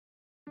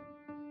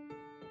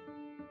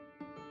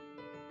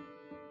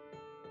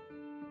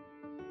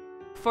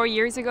4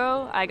 years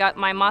ago, I got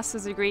my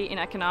master's degree in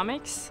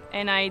economics,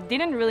 and I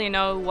didn't really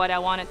know what I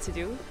wanted to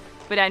do,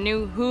 but I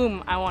knew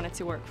whom I wanted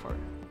to work for.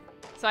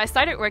 So I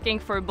started working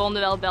for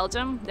Bonduelle,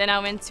 Belgium, then I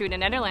went to the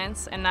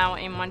Netherlands, and now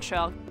in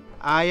Montreal.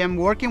 I am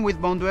working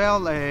with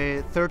Bonduelle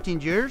 13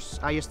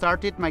 years. I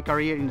started my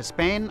career in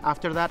Spain.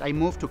 After that, I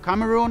moved to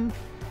Cameroon.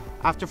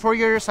 After 4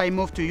 years, I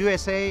moved to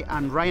USA,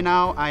 and right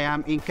now I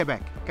am in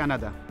Quebec,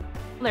 Canada.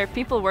 There are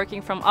people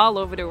working from all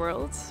over the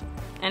world,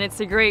 and it's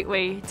a great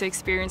way to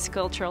experience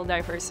cultural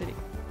diversity.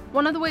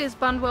 One of the ways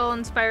Bonduelle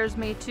inspires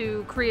me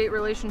to create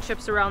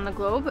relationships around the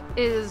globe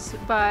is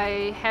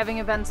by having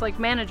events like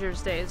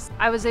Managers' Days.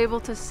 I was able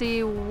to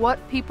see what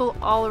people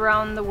all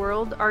around the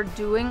world are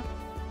doing.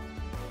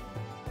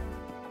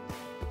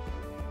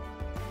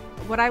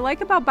 What I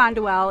like about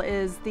Bonduelle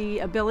is the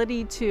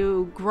ability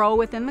to grow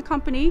within the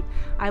company.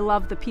 I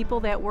love the people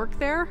that work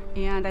there,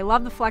 and I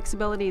love the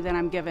flexibility that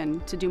I'm given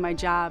to do my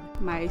job.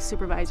 My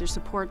supervisor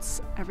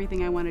supports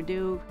everything I want to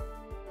do.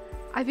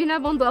 I've been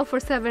at Bonduelle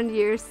for 7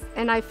 years,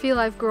 and I feel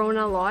I've grown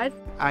a lot.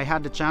 I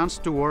had the chance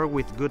to work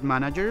with good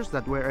managers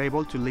that were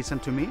able to listen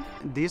to me.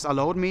 This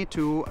allowed me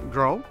to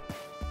grow.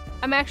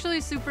 I'm actually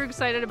super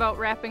excited about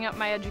wrapping up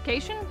my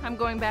education. I'm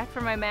going back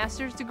for my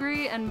master's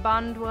degree, and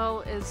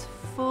Bonduelle is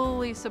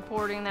fully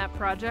supporting that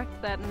project,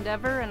 that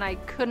endeavor, and I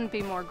couldn't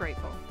be more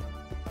grateful.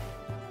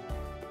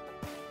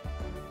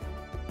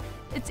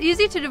 It's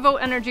easy to devote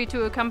energy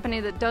to a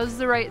company that does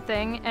the right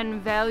thing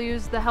and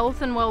values the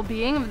health and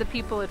well-being of the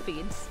people it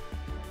feeds.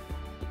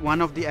 One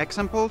of the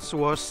examples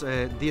was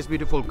this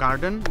beautiful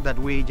garden that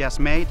we just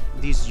made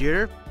this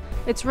year.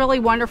 It's really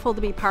wonderful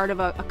to be part of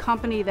a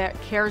company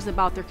that cares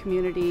about their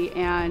community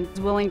and is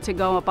willing to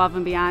go above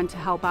and beyond to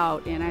help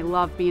out, and I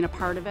love being a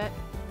part of it.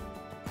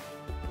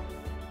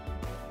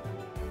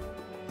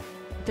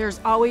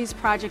 There's always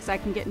projects I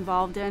can get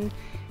involved in,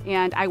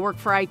 and I work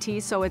for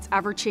IT, so it's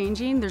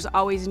ever-changing. There's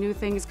always new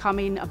things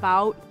coming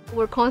about.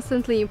 We're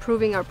constantly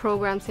improving our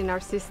programs in our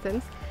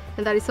systems,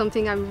 and that is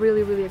something I'm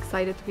really, really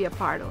excited to be a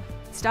part of.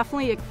 It's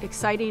definitely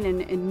exciting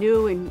and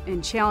new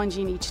and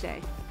challenging each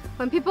day.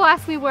 When people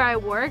ask me where I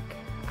work,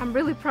 I'm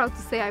really proud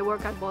to say I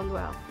work at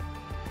Bonduelle.